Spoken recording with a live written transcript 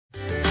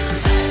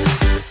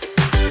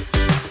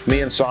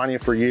Me and Sonia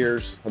for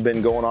years have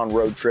been going on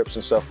road trips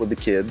and stuff with the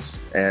kids,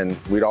 and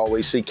we'd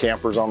always see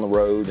campers on the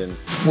road, and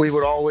we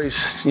would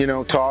always,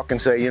 talk and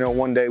say,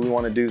 one day we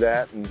want to do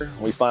that. And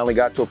we finally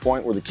got to a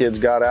point where the kids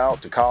got out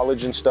to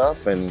college and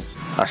stuff, and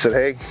I said,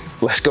 hey,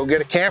 let's go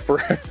get a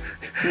camper.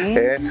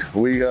 And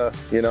we,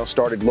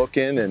 started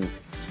looking and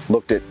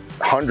looked at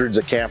hundreds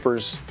of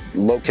campers,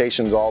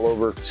 locations all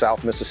over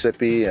South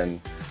Mississippi, and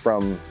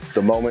from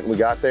the moment we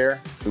got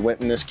there, we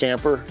went in this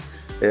camper.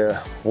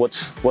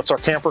 What's our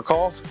camper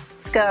called?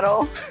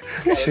 Scuttle.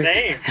 Got a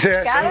name.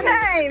 Got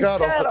a name,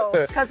 Scuttle.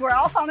 Because we're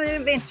off on an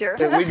adventure.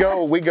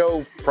 we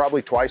go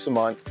probably twice a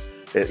month,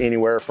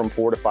 anywhere from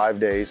 4 to 5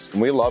 days.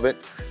 And we love it.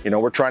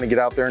 We're trying to get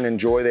out there and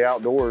enjoy the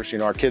outdoors.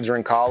 Our kids are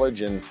in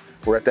college, and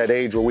we're at that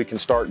age where we can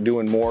start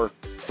doing more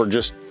for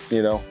just,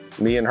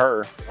 me and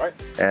her. Right.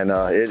 And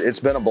it's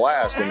been a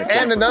blast.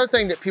 And another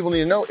thing that people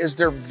need to know is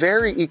they're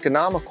very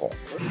economical.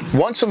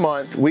 Once a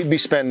month, we'd be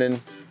spending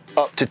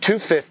up to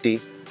 $250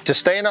 to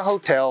stay in a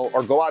hotel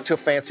or go out to a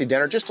fancy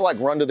dinner, just to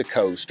run to the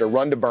coast or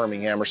run to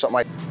Birmingham or something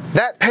like that.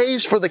 That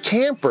pays for the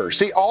camper.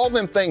 See, all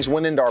them things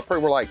went into our,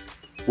 we're like,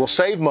 we'll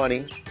save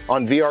money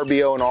on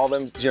VRBO and all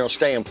them,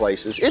 staying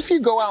places if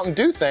you go out and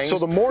do things. So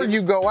the more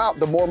you go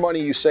out, the more money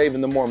you save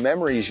and the more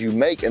memories you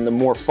make and the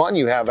more fun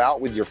you have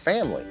out with your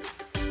family.